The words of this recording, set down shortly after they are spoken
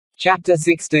Chapter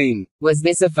 16. Was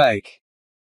this a fake?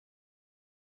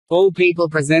 All people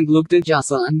present looked at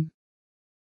Jocelyn.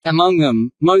 Among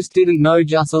them, most didn't know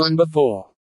Jocelyn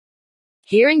before.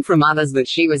 Hearing from others that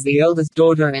she was the eldest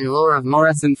daughter-in-law of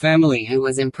Morrison family who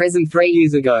was imprisoned 3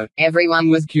 years ago, everyone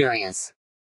was curious.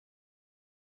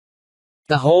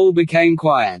 The hall became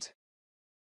quiet.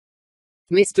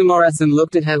 Mr. Morrison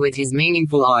looked at her with his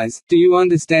meaningful eyes. Do you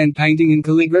understand painting and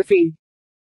calligraphy?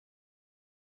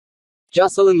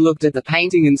 Jocelyn looked at the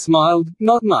painting and smiled.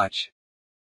 Not much.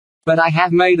 But I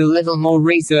have made a little more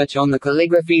research on the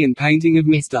calligraphy and painting of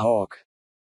Mr. Hawke.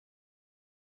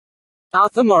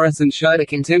 Arthur Morrison showed a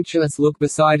contemptuous look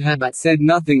beside her but said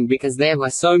nothing because there were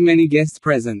so many guests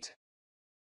present.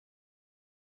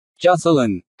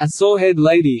 Jocelyn, a sorehead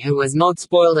lady who was not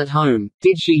spoiled at home,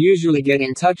 did she usually get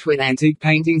in touch with antique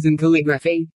paintings and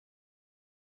calligraphy?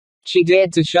 She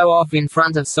dared to show off in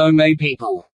front of so many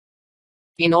people.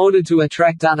 In order to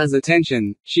attract others'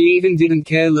 attention, she even didn't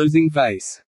care losing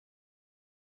face.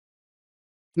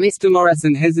 Mr.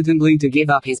 Morrison hesitantly to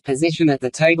give up his position at the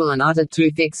table and uttered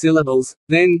 2 thick syllables,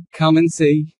 then, come and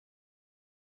see.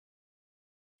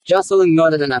 Jocelyn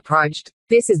nodded and approached.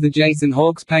 This is the Jason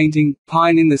Hawkes painting,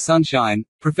 Pine in the Sunshine,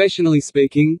 professionally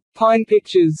speaking, Pine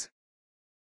Pictures.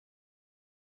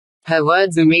 Her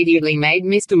words immediately made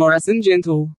Mr. Morrison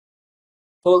gentle.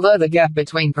 Although the gap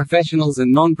between professionals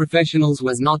and non-professionals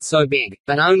was not so big,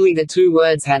 but only the 2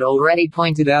 words had already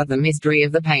pointed out the mystery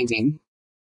of the painting.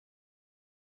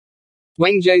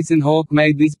 When Jason Hawke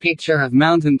made this picture of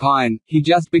mountain pine, he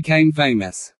just became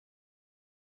famous.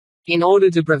 In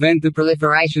order to prevent the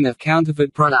proliferation of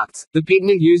counterfeit products, the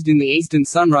pigment used in the eastern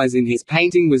sunrise in his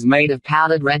painting was made of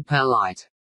powdered red perlite.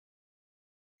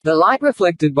 The light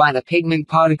reflected by the pigment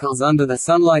particles under the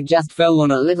sunlight just fell on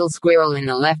a little squirrel in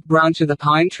the left branch of the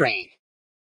pine tree.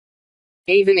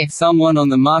 Even if someone on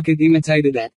the market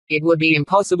imitated it, it would be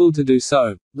impossible to do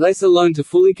so, let alone to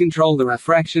fully control the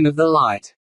refraction of the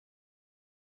light.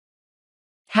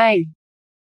 Hey!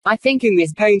 I think in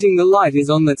this painting the light is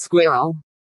on that squirrel.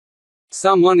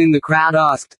 Someone in the crowd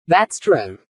asked. That's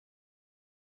true.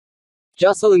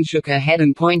 Jocelyn shook her head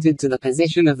and pointed to the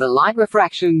position of the light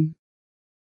refraction.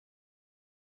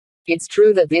 It's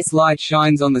true that this light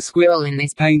shines on the squirrel in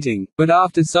this painting, but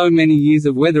after so many years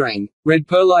of weathering, red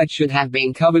perlite should have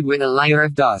been covered with a layer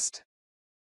of dust.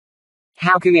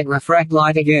 How can it refract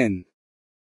light again?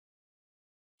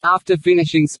 After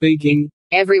finishing speaking,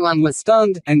 everyone was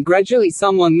stunned, and gradually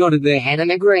someone nodded their head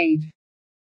and agreed.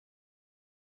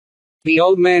 The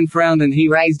old man frowned and he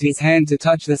raised his hand to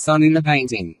touch the sun in the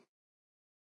painting.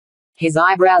 His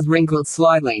eyebrows wrinkled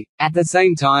slightly. At the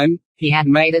same time, he had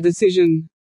made a decision.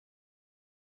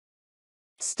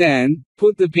 Stan,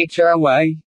 put the picture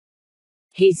away,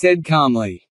 he said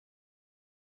calmly.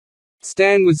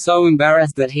 Stan was so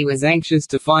embarrassed that he was anxious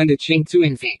to find a chink to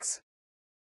infix.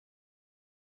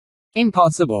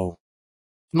 Impossible.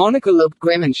 Monica looked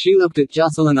grim and she looked at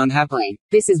Jocelyn unhappily.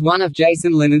 This is one of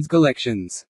Jason Leonard's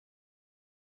collections.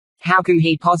 How can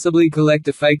he possibly collect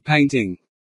a fake painting?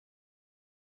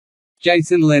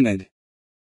 Jason Leonard,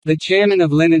 the chairman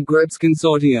of Leonard Group's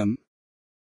consortium.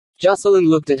 Jocelyn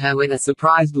looked at her with a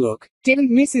surprised look. Didn't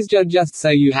Mrs. Judd just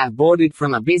say you have bought it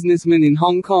from a businessman in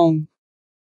Hong Kong?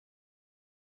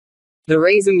 The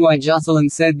reason why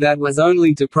Jocelyn said that was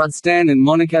only to prod Stan and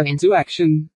Monica into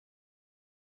action.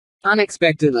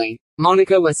 Unexpectedly,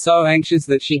 Monica was so anxious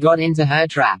that she got into her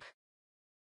trap.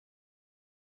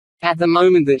 At the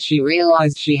moment that she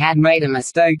realized she had made a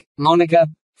mistake, Monica's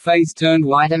face turned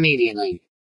white immediately.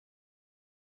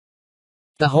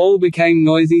 The hall became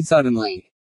noisy suddenly.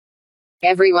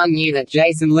 Everyone knew that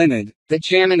Jason Leonard, the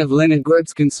chairman of Leonard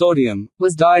Group's consortium,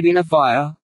 was died in a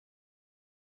fire.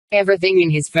 Everything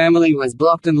in his family was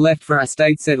blocked and left for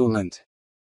estate settlement.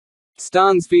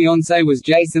 Stan's fiancée was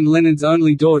Jason Leonard's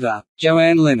only daughter,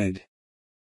 Joanne Leonard.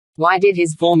 Why did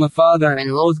his former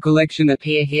father-in-law's collection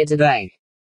appear here today?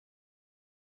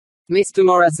 Mr.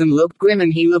 Morrison looked grim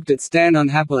and he looked at Stan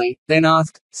unhappily, then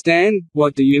asked, Stan,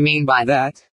 what do you mean by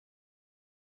that?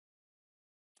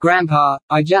 Grandpa,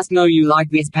 I just know you like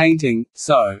this painting,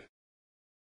 so.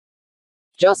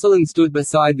 Jocelyn stood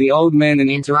beside the old man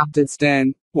and interrupted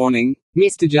Stan, warning,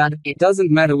 Mr. Judd, it doesn't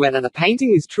matter whether the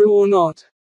painting is true or not.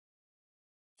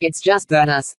 It's just that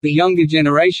us, the younger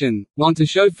generation, want to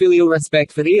show filial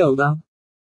respect for the elder.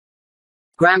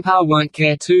 Grandpa won't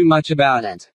care too much about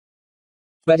it.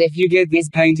 But if you get this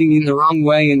painting in the wrong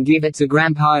way and give it to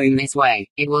Grandpa in this way,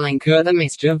 it will incur the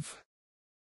mischief.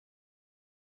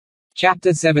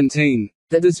 Chapter 17.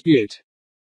 The Dispute.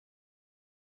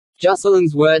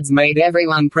 Jocelyn's words made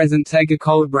everyone present take a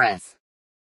cold breath.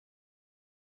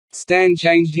 Stan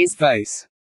changed his face.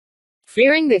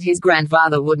 Fearing that his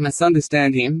grandfather would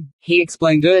misunderstand him, he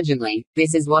explained urgently,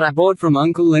 "This is what I bought from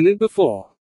Uncle Leonard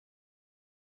before.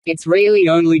 It's really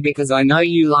only because I know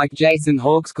you like Jason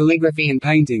Hawke's calligraphy and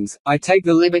paintings, I take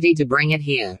the liberty to bring it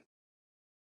here.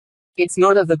 It's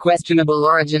not of the questionable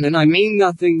origin and I mean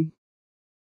nothing.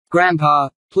 Grandpa,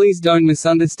 please don't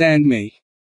misunderstand me."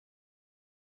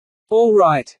 "All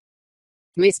right."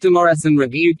 Mr. Morrison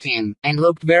rebuked him, and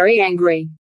looked very angry.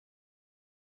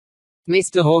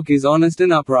 "Mr. Hawke is honest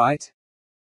and upright.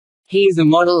 He is a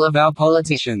model of our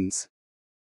politicians.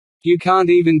 You can't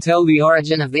even tell the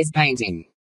origin of this painting.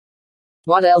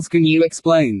 What else can you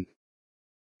explain?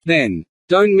 Then,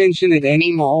 don't mention it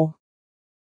anymore.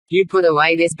 You put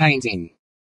away this painting.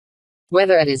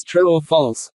 Whether it is true or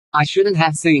false, I shouldn't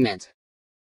have seen it.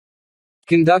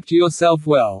 Conduct yourself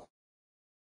well."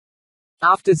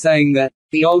 After saying that,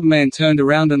 the old man turned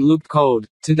around and looked cold.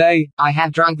 "Today, I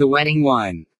have drunk the wedding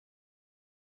wine.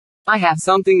 I have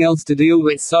something else to deal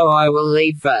with, so I will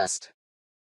leave first.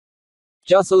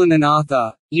 Jocelyn and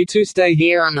Arthur, you two stay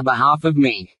here on the behalf of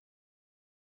me."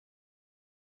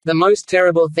 The most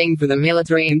terrible thing for the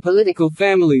military and political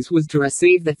families was to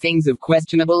receive the things of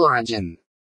questionable origin.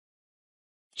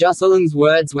 Jocelyn's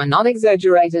words were not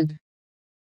exaggerated.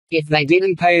 If they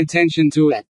didn't pay attention to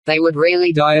it, they would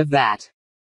really die of that.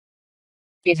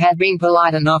 It had been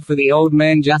polite enough for the old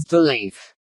man just to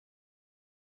leave.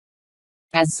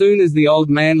 As soon as the old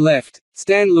man left,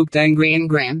 Stan looked angry and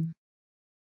grim.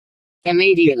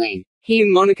 Immediately, he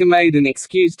and Monica made an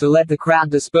excuse to let the crowd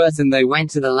disperse and they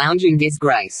went to the lounge in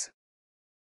disgrace.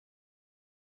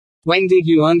 "When did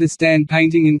you understand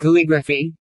painting and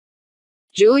calligraphy?"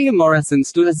 Julia Morrison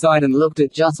stood aside and looked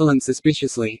at Jocelyn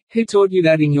suspiciously. "Who taught you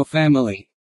that in your family?"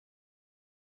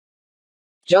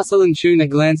 Jocelyn Tuna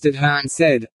glanced at her and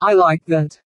said, "I like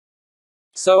that.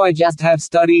 So I just have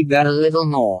studied that a little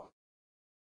more."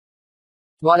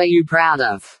 "What are you proud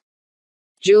of?"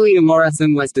 Julia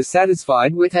Morrison was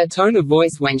dissatisfied with her tone of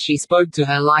voice when she spoke to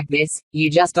her like this. "You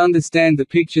just understand the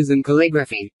pictures and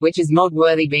calligraphy, which is not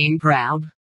worthy being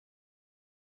proud.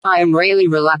 I am really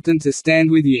reluctant to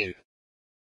stand with you."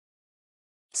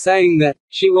 Saying that,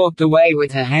 she walked away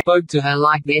with her hand. "Spoke to her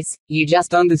like this, you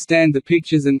just understand the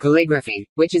pictures and calligraphy,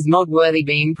 which is not worthy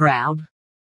being proud.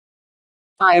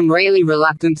 I am really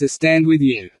reluctant to stand with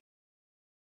you."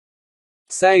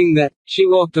 Saying that, she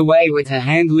walked away with her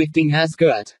hand lifting her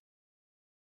skirt.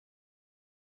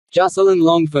 Jocelyn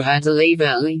longed for her to leave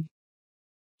early.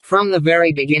 From the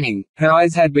very beginning, her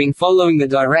eyes had been following the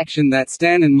direction that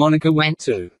Stan and Monica went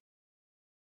to.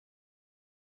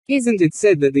 Isn't it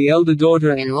said that the elder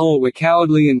daughter-in-law were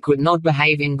cowardly and could not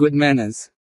behave in good manners?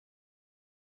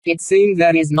 It seemed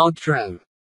that is not true.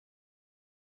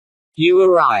 You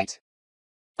were right.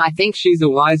 I think she's a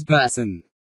wise person.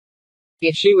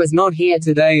 If she was not here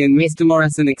today and Mr.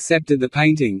 Morrison accepted the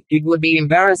painting, it would be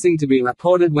embarrassing to be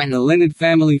reported when the Leonard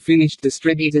family finished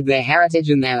distributed their heritage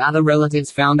and their other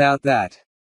relatives found out that.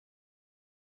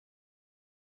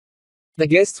 The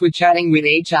guests were chatting with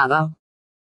each other.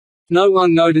 No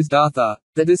one noticed Arthur,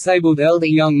 the disabled elder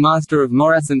young master of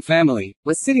Morrison family,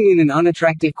 was sitting in an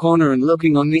unattractive corner and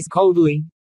looking on this coldly.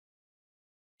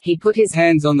 He put his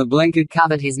hands on the blanket,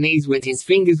 covered his knees with his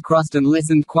fingers crossed and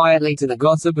listened quietly to the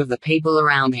gossip of the people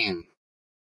around him.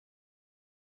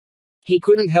 He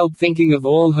couldn't help thinking of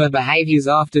all her behaviors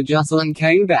after Jocelyn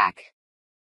came back.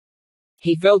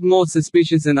 He felt more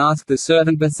suspicious and asked the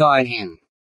servant beside him,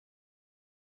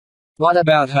 "What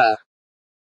about her?"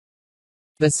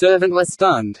 The servant was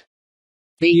stunned.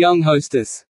 "The young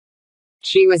hostess.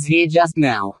 She was here just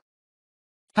now.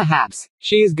 Perhaps,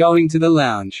 she is going to the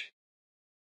lounge."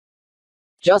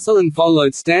 Jocelyn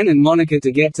followed Stan and Monica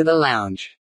to get to the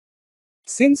lounge.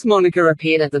 Since Monica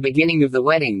appeared at the beginning of the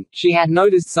wedding, she had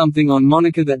noticed something on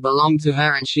Monica that belonged to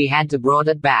her and she had to brought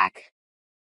it back.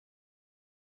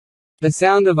 The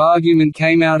sound of argument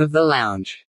came out of the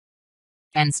lounge.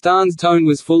 And Stan's tone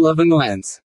was full of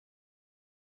annoyance.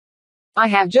 "I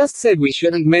have just said we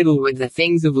shouldn't meddle with the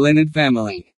things of Leonard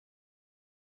family.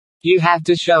 You have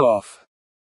to show off.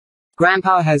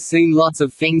 Grandpa has seen lots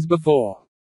of things before.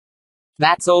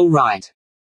 That's all right.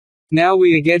 Now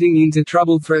we are getting into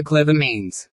trouble through clever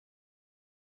means."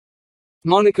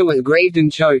 Monica was grieved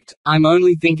and choked. "I'm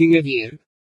only thinking of you.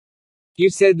 You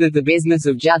said that the business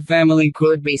of Judd family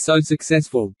could be so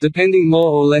successful, depending more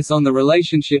or less on the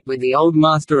relationship with the old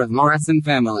master of Morrison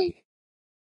family.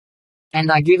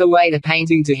 And I give away the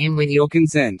painting to him with your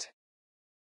consent.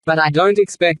 But I don't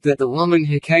expect that the woman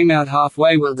who came out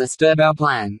halfway will disturb our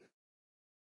plan.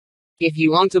 If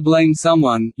you want to blame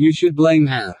someone, you should blame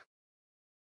her."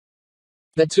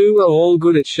 The two were all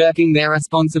good at shirking their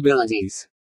responsibilities.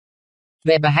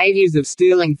 Their behaviors of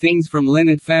stealing things from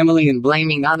Leonard family and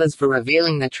blaming others for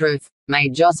revealing the truth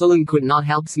made Jocelyn could not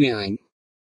help sneering.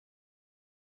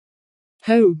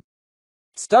 Who?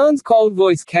 Stan's cold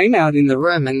voice came out in the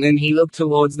room and then he looked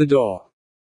towards the door.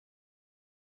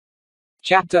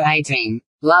 Chapter 18.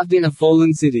 Loved in a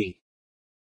Fallen City.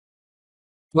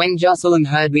 When Jocelyn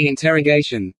heard the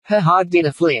interrogation, her heart did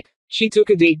a flip. She took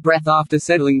a deep breath after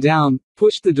settling down,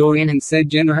 pushed the door in and said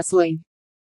generously,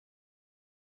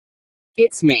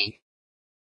 "It's me."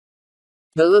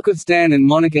 The look of Stan and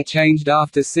Monica changed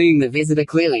after seeing the visitor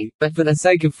clearly, but for the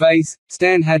sake of face,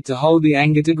 Stan had to hold the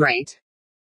anger to grate.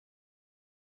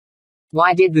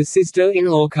 Why did the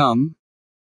sister-in-law come?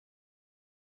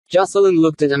 Jocelyn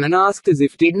looked at him and asked as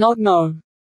if did not know.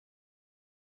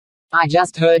 I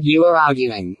just heard you were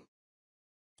arguing.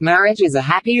 Marriage is a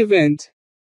happy event.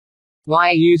 Why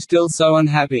are you still so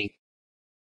unhappy?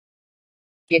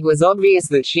 It was obvious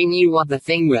that she knew what the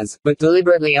thing was, but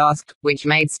deliberately asked, which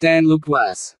made Stan look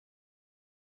worse.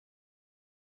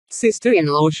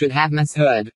 Sister-in-law should have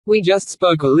misheard. We just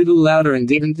spoke a little louder and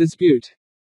didn't dispute.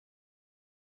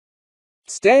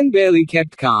 Stan barely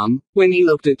kept calm. When he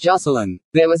looked at Jocelyn,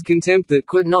 there was contempt that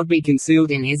could not be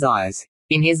concealed in his eyes.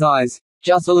 In his eyes,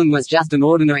 Jocelyn was just an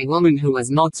ordinary woman who was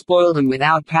not spoiled and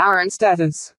without power and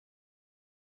status.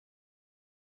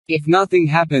 If nothing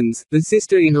happens, the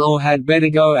sister-in-law had better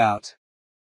go out.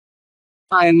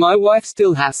 I and my wife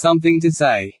still have something to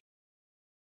say.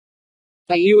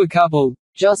 Are you a couple?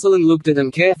 Jocelyn looked at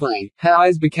him carefully, her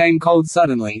eyes became cold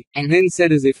suddenly, and then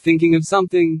said as if thinking of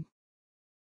something.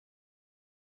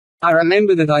 I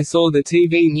remember that I saw the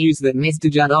TV news that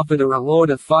Mr. Judd offered a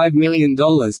reward of $5 million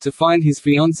to find his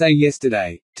fiancée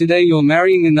yesterday. Today you're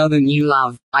marrying another new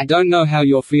love. I don't know how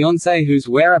your fiancée, whose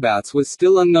whereabouts was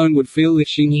still unknown, would feel if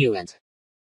she knew it.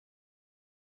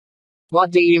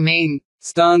 What do you mean?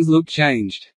 Stan's look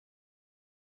changed.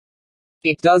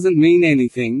 It doesn't mean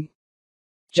anything.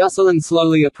 Jocelyn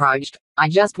slowly approached. I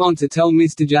just want to tell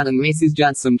Mr. Judd and Mrs.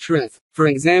 Judd some truth. For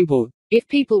example, if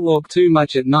people walk too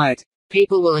much at night,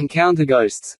 people will encounter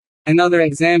ghosts. Another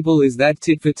example is that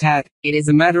tit for tat, it is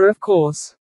a matter of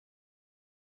course.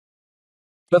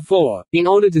 Before, in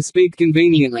order to speak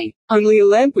conveniently, only a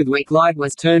lamp with weak light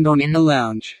was turned on in the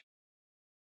lounge.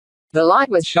 The light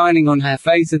was shining on her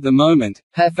face at the moment,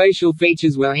 her facial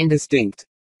features were indistinct.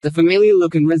 The familiar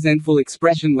look and resentful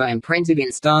expression were imprinted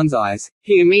in Stan's eyes.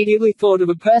 He immediately thought of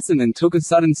a person and took a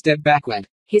sudden step backward.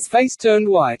 His face turned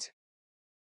white.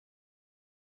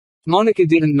 Monica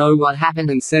didn't know what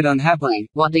happened and said unhappily,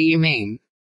 What do you mean?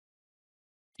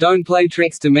 Don't play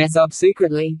tricks to mess up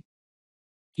secretly.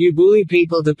 You bully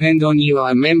people depend on you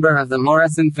are a member of the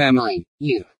Morrison family,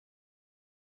 you.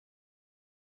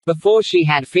 Before she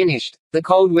had finished, the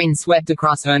cold wind swept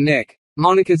across her neck.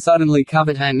 Monica suddenly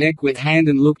covered her neck with hand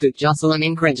and looked at Jocelyn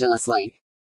incredulously.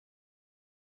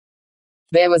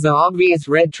 There was an obvious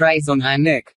red trace on her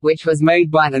neck, which was made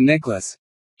by the necklace.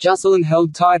 Jocelyn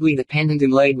held tightly the pendant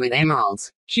inlaid with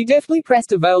emeralds. She deftly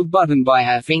pressed a veiled button by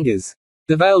her fingers.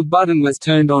 The veiled button was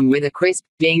turned on with a crisp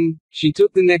ding. She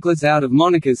took the necklace out of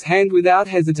Monica's hand without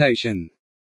hesitation.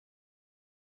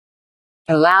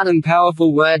 A loud and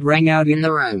powerful word rang out in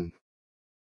the room.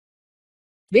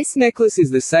 This necklace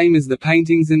is the same as the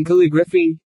paintings and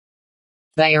calligraphy.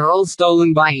 They are all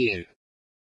stolen by you.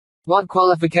 What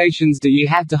qualifications do you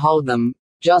have to hold them?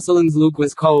 Jocelyn's look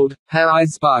was cold, her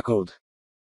eyes sparkled.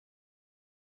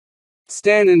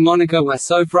 Stan and Monica were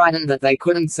so frightened that they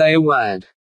couldn't say a word.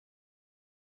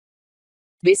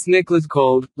 This necklace,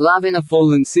 called Love in a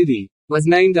Fallen City, was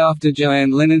named after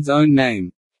Joanne Leonard's own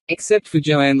name. Except for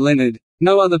Joanne Leonard,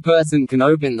 no other person can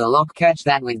open the lock catch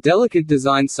that with delicate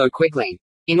design so quickly.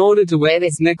 In order to wear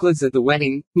this necklace at the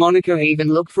wedding, Monica even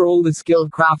looked for all the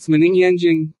skilled craftsmen in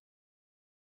Yanjing.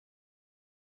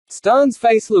 Stan's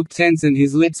face looked tense and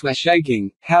his lips were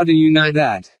shaking. How do you know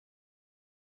that?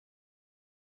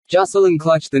 Jocelyn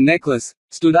clutched the necklace,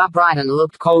 stood upright and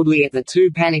looked coldly at the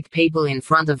two panicked people in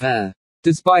front of her.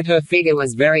 Despite her figure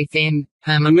was very thin,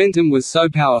 her momentum was so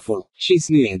powerful, she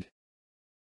sneered.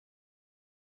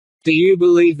 Do you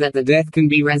believe that the death can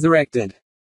be resurrected?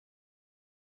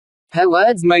 Her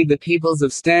words made the pupils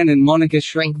of Stan and Monica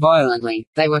shrink violently.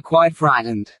 They were quite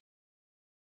frightened.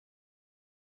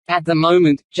 At the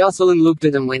moment, Jocelyn looked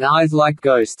at them with eyes like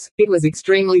ghosts. It was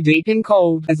extremely deep and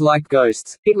cold. As like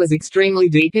ghosts, it was extremely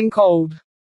deep and cold.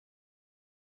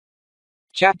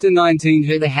 Chapter 19.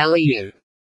 Who the hell are you?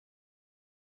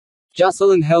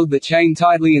 Jocelyn held the chain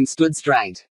tightly and stood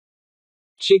straight.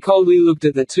 She coldly looked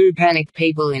at the two panicked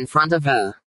people in front of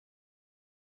her.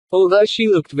 Although she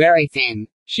looked very thin,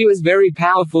 she was very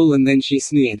powerful, and then she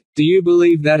sneered, Do you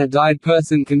believe that a died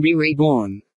person can be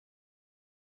reborn?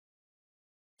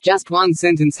 Just one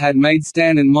sentence had made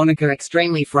Stan and Monica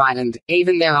extremely frightened,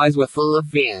 even their eyes were full of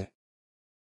fear.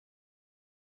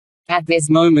 At this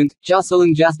moment,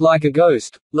 Jocelyn, just like a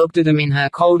ghost, looked at him in her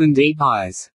cold and deep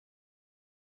eyes.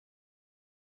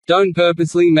 "Don't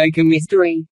purposely make a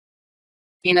mystery."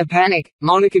 In a panic,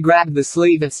 Monica grabbed the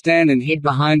sleeve of Stan and hid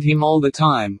behind him all the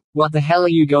time. "What the hell are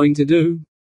you going to do?"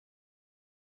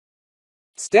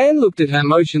 Stan looked at her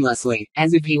motionlessly,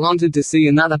 as if he wanted to see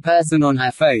another person on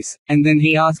her face, and then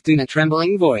he asked in a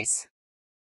trembling voice,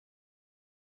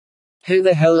 "Who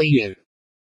the hell are you?"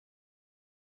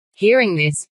 Hearing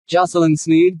this, Jocelyn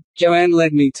sneered. "Joanne,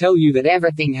 let me tell you that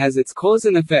everything has its cause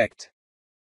and effect.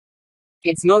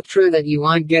 It's not true that you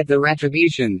won't get the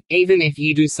retribution, even if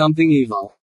you do something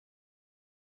evil.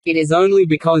 It is only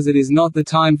because it is not the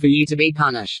time for you to be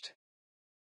punished.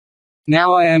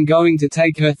 Now I am going to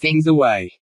take her things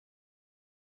away."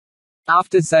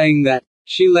 After saying that,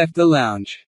 she left the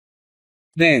lounge.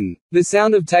 Then, the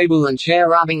sound of table and chair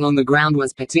rubbing on the ground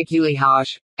was particularly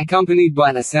harsh, accompanied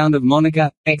by the sound of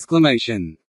Monica!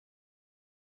 Exclamation.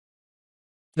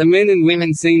 The men and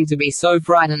women seemed to be so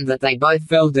frightened that they both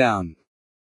fell down.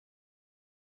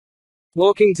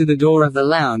 Walking to the door of the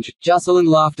lounge, Jocelyn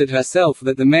laughed at herself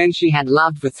that the man she had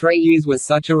loved for 3 years was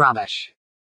such a rubbish.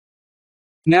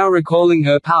 Now recalling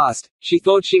her past, she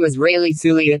thought she was really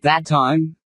silly at that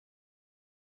time.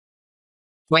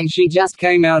 When she just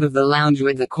came out of the lounge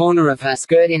with the corner of her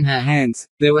skirt in her hands,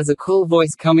 there was a cool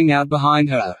voice coming out behind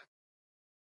her.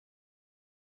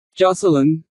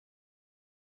 "Jocelyn?"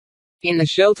 In the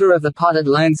shelter of the potted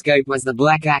landscape was the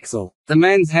black axle. The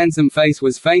man's handsome face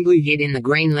was faintly hid in the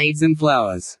green leaves and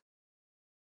flowers.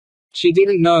 She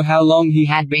didn't know how long he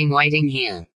had been waiting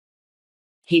here.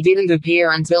 He didn't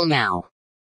appear until now.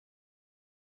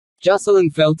 Jocelyn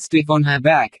felt stiff on her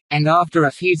back, and after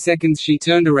a few seconds she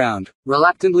turned around,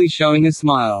 reluctantly showing a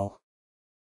smile.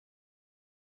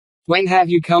 "When have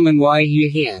you come and why are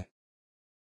you here?"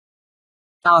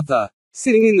 Arthur,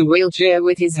 sitting in the wheelchair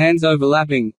with his hands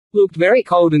overlapping, looked very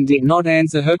cold and did not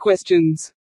answer her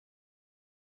questions.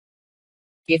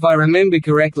 "If I remember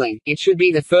correctly, it should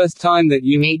be the first time that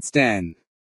you meet Stan.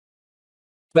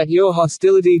 But your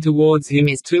hostility towards him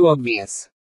is too obvious."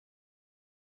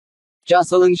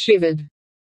 Jocelyn shivered.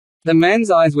 The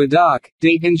man's eyes were dark,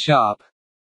 deep and sharp.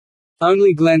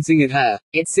 Only glancing at her,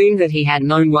 it seemed that he had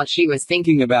known what she was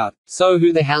thinking about. "So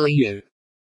who the hell are you?"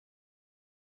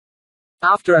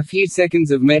 After a few seconds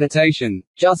of meditation,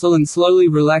 Jocelyn slowly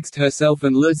relaxed herself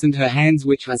and loosened her hands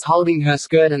which was holding her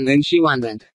skirt, and then she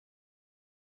wondered.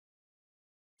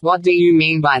 "What do you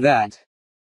mean by that?"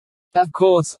 "Of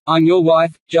course, I'm your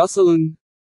wife, Jocelyn.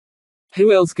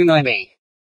 Who else can I be?"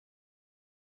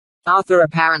 Arthur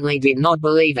apparently did not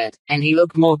believe it, and he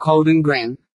looked more cold and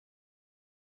grim.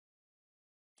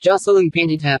 Jocelyn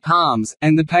pinted her palms,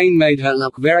 and the pain made her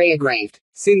look very aggrieved.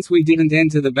 "Since we didn't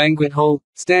enter the banquet hall,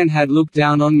 Stan had looked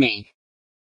down on me.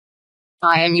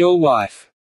 I am your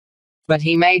wife. But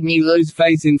he made me lose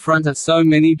face in front of so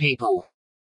many people.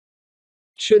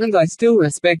 Shouldn't I still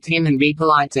respect him and be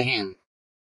polite to him?"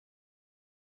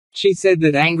 She said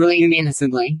that angrily and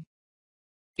innocently.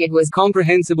 It was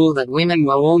comprehensible that women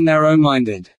were all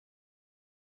narrow-minded.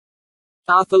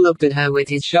 Arthur looked at her with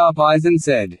his sharp eyes and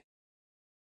said,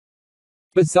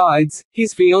 "Besides,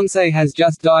 his fiancée has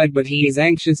just died, but he is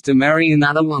anxious to marry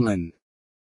another woman.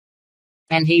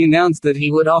 And he announced that he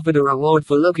would offer a reward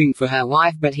for looking for her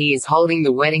wife, but he is holding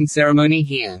the wedding ceremony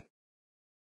here.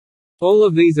 All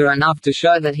of these are enough to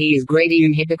show that he is greedy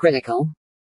and hypocritical.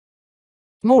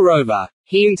 Moreover,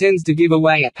 he intends to give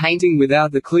away a painting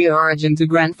without the clear origin to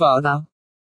grandfather.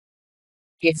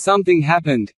 If something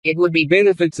happened, it would be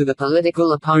benefit to the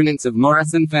political opponents of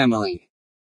Morrison family.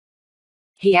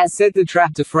 He has set the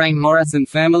trap to frame Morrison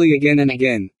family again and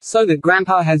again, so that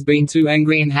Grandpa has been too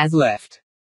angry and has left.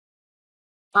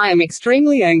 I am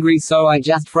extremely angry, so I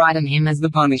just frighten him as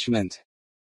the punishment."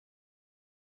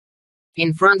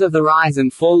 In front of the rise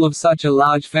and fall of such a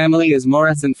large family as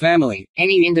Morrison family,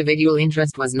 any individual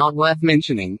interest was not worth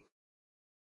mentioning.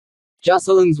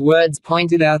 Jocelyn's words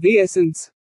pointed out the essence.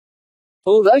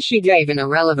 Although she gave an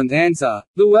irrelevant answer,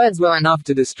 the words were enough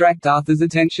to distract Arthur's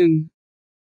attention.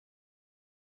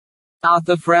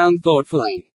 Arthur frowned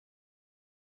thoughtfully.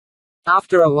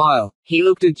 After a while, he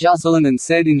looked at Jocelyn and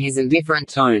said in his indifferent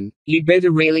tone, "You'd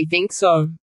better really think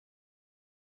so."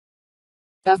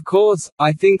 "Of course,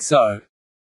 I think so."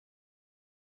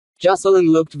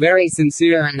 Jocelyn looked very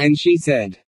sincere, and then she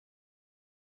said,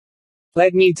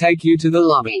 "Let me take you to the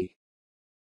lobby.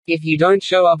 If you don't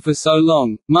show up for so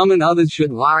long, Mum and others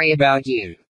should worry about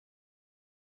you."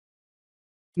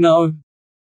 "No."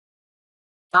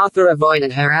 Arthur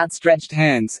avoided her outstretched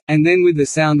hands, and then with the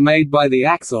sound made by the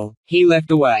axle, he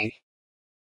leapt away.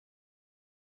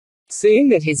 Seeing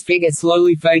that his figure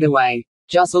slowly fade away,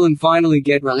 Jocelyn finally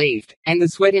get relieved, and the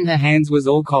sweat in her hands was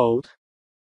all cold.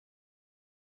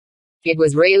 It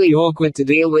was really awkward to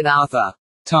deal with Arthur.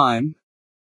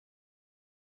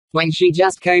 When she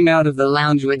just came out of the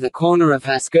lounge with the corner of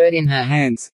her skirt in her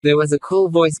hands, there was a cool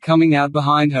voice coming out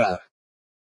behind her.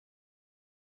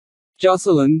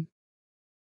 Jocelyn.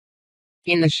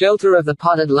 In the shelter of the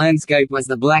potted landscape was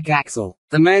the black axle.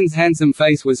 The man's handsome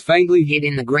face was faintly hid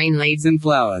in the green leaves and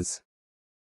flowers.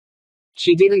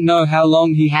 She didn't know how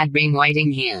long he had been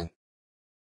waiting here.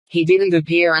 He didn't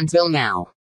appear until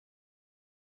now.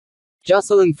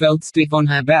 Jocelyn felt stiff on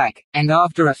her back, and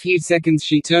after a few seconds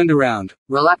she turned around,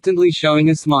 reluctantly showing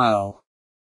a smile.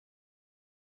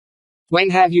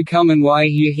 When have you come and why are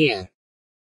you here?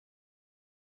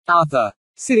 Arthur,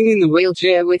 sitting in the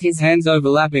wheelchair with his hands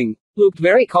overlapping, looked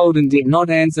very cold and did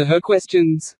not answer her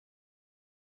questions.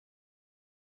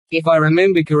 If I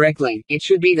remember correctly, it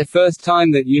should be the first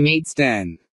time that you meet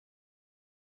Stan.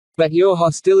 But your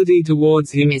hostility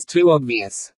towards him is too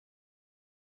obvious.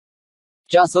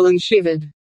 Jocelyn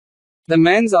shivered. The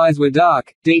man's eyes were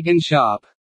dark, deep and sharp.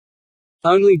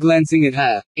 Only glancing at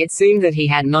her, it seemed that he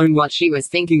had known what she was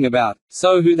thinking about.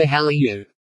 So who the hell are you?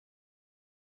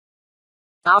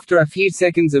 After a few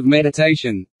seconds of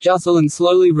meditation, Jocelyn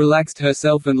slowly relaxed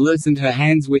herself and loosened her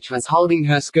hands which was holding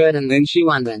her skirt, and then she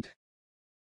wondered.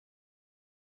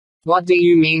 What do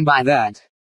you mean by that?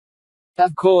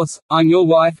 Of course, I'm your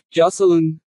wife,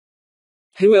 Jocelyn.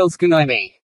 Who else can I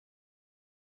be?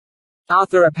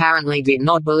 Arthur apparently did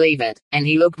not believe it, and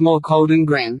he looked more cold and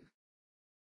grim.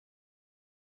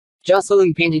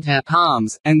 Jocelyn pinted her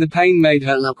palms, and the pain made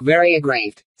her look very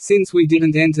aggrieved. Since we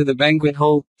didn't enter the banquet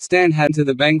hall, Stan had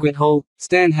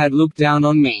looked down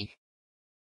on me.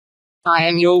 I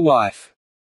am your wife.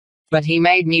 But he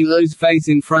made me lose face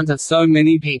in front of so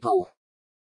many people.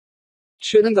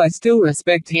 Shouldn't I still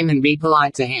respect him and be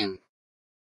polite to him?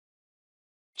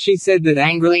 She said that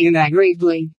angrily and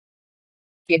aggrievedly.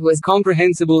 It was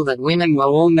comprehensible that women were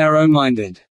all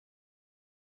narrow-minded.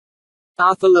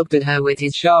 Arthur looked at her with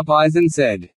his sharp eyes and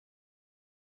said,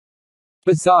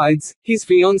 besides, his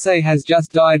fiancée has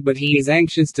just died, but he is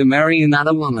anxious to marry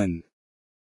another woman.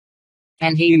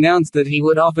 And he announced that he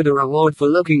would offer a reward for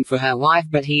looking for her wife,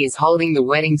 but he is holding the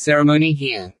wedding ceremony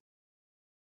here.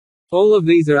 All of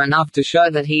these are enough to show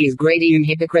that he is greedy and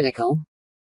hypocritical.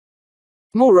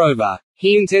 Moreover,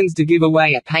 he intends to give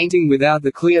away a painting without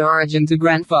the clear origin to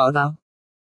grandfather.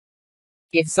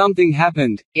 If something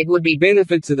happened, it would be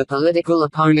benefit to the political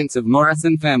opponents of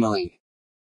Morrison family.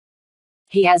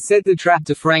 He has set the trap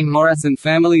to frame Morrison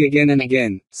family again and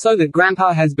again, so that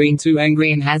Grandpa has been too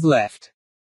angry and has left.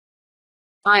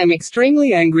 I am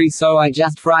extremely angry, so I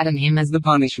just frighten him as the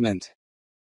punishment.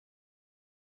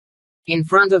 In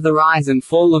front of the rise and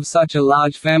fall of such a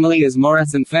large family as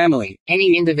Morrison family,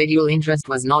 any individual interest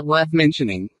was not worth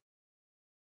mentioning.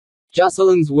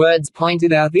 Jocelyn's words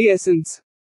pointed out the essence.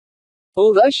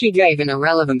 Although she gave an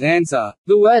irrelevant answer,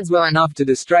 the words were enough to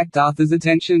distract Arthur's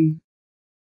attention.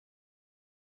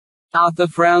 Arthur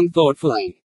frowned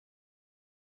thoughtfully.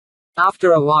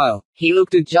 After a while, he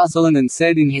looked at Jocelyn and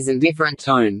said in his indifferent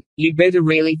tone, "You'd better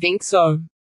really think so."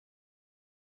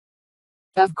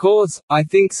 Of course, I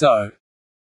think so.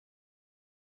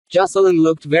 Jocelyn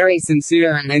looked very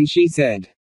sincere, and then she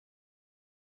said,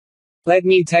 "Let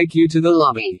me take you to the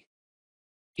lobby.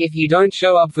 If you don't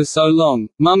show up for so long,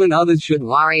 Mum and others should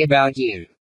worry about you."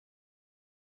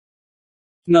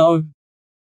 No.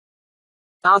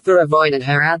 Arthur avoided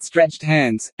her outstretched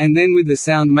hands, and then with the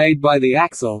sound made by the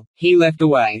axle, he leapt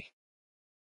away.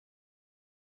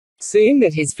 Seeing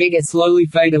that his figure slowly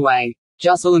fade away,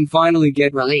 Jocelyn finally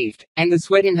get relieved, and the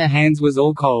sweat in her hands was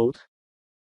all cold.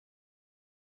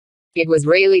 It was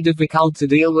really difficult to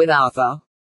deal with Arthur.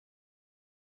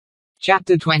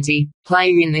 Chapter 20,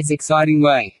 Playing in this exciting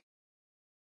way.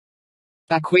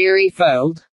 A query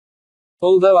failed.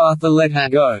 Although Arthur let her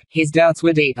go, his doubts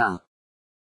were deeper.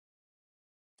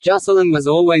 Jocelyn was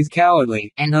always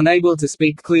cowardly, and unable to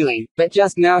speak clearly, but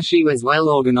just now she was well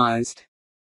organized.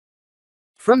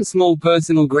 From small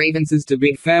personal grievances to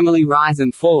big family rise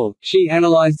and fall, she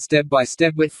analyzed step by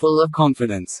step with full of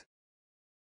confidence.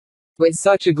 With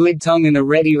such a glib tongue and a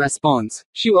ready response,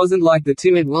 she wasn't like the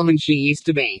timid woman she used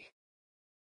to be.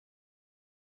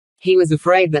 He was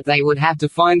afraid that they would have to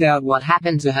find out what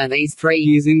happened to her these 3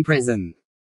 years in prison.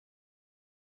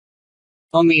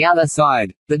 On the other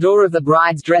side, the door of the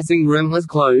bride's dressing room was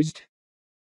closed.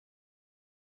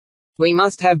 We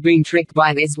must have been tricked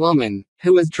by this woman,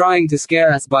 who was trying to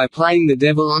scare us by playing the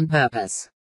devil on purpose.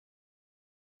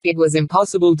 It was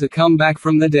impossible to come back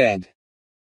from the dead.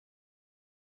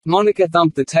 Monica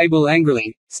thumped the table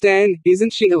angrily. Stan,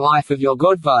 isn't she the wife of your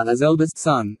godfather's eldest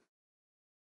son?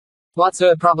 What's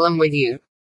her problem with you?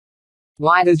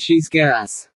 Why does she scare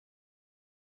us?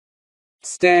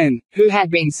 Stan, who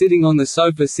had been sitting on the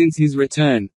sofa since his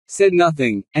return, said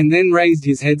nothing, and then raised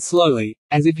his head slowly,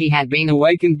 as if he had been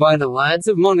awakened by the words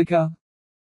of Monica.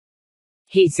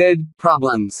 He said,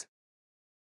 problems.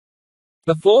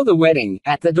 Before the wedding,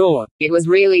 at the door, it was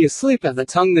really a slip of the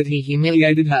tongue that he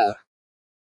humiliated her.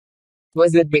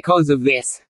 Was it because of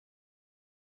this?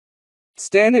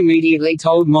 Stan immediately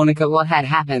told Monica what had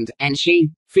happened, and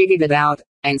she figured it out,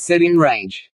 and said in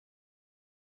rage.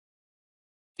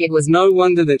 It was no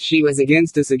wonder that she was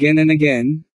against us again and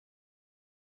again.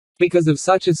 Because of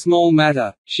such a small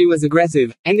matter, she was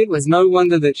aggressive, and it was no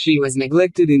wonder that she was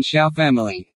neglected in Xiao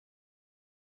family.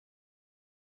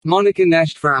 Monica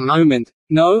gnashed for a moment.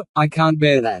 No, I can't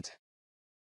bear that.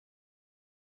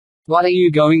 What are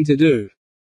you going to do?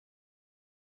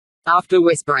 After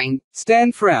whispering,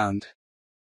 Stan frowned.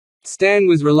 Stan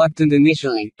was reluctant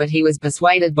initially, but he was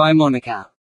persuaded by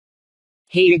Monica.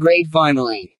 He agreed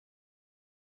finally.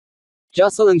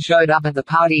 Jocelyn showed up at the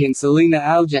party and Selena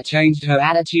Alja changed her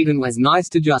attitude and was nice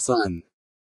to Jocelyn.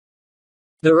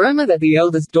 The rumor that the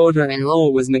eldest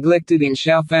daughter-in-law was neglected in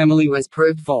Xiao family was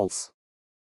proved false.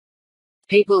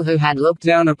 People who had looked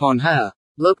down upon her,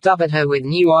 looked up at her with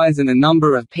new eyes, and a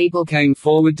number of people came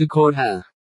forward to court her.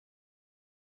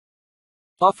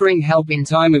 Offering help in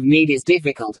time of need is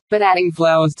difficult, but adding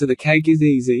flowers to the cake is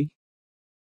easy.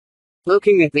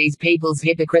 Looking at these people's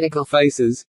hypocritical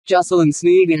faces, Jocelyn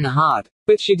sneered in the heart,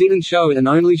 but she didn't show it and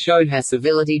only showed her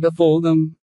civility before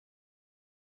them.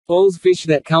 All's fish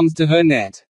that comes to her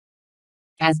net.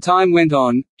 As time went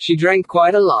on, she drank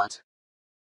quite a lot.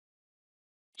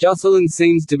 Jocelyn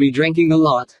seems to be drinking a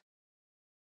lot.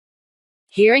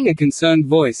 Hearing a concerned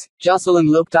voice, Jocelyn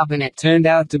looked up and it turned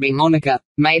out to be Monica,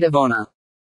 maid of honor.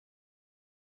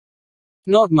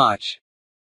 Not much.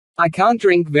 I can't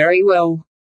drink very well,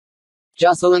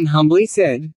 Jocelyn humbly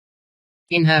said.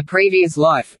 In her previous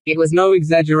life, it was no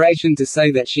exaggeration to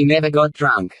say that she never got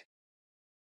drunk.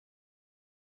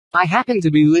 I happen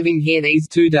to be living here these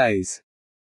 2 days.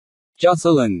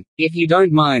 Jocelyn, if you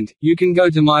don't mind, you can go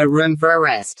to my room for a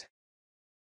rest.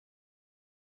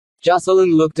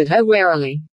 Jocelyn looked at her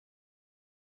warily.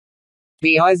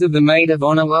 The eyes of the maid of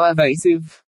honor were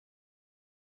evasive.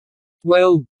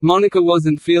 Well, Monica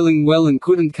wasn't feeling well and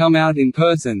couldn't come out in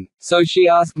person, so she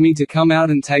asked me to come out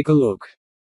and take a look.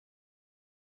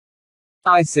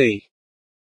 I see.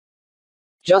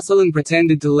 Jocelyn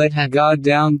pretended to let her guard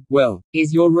down. Well,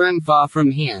 is your room far from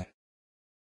here?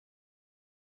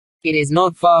 It is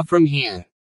not far from here.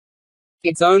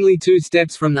 It's only 2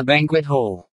 steps from the banquet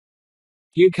hall.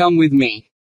 You come with me.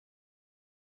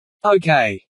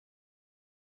 Okay.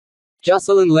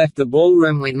 Jocelyn left the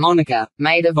ballroom with Monica,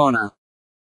 maid of honor.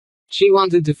 She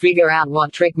wanted to figure out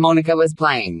what trick Monica was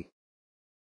playing.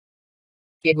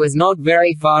 It was not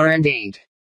very far indeed.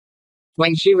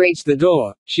 When she reached the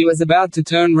door, she was about to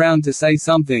turn round to say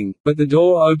something, but the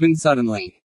door opened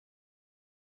suddenly.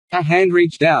 A hand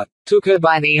reached out, took her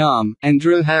by the arm, and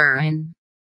drew her in.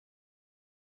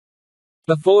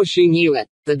 Before she knew it,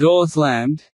 the door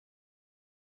slammed.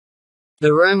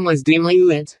 The room was dimly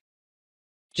lit.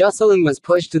 Jocelyn was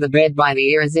pushed to the bed by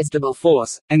the irresistible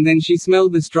force, and then she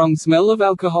smelled the strong smell of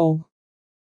alcohol.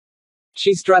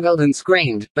 She struggled and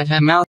screamed, but her mouth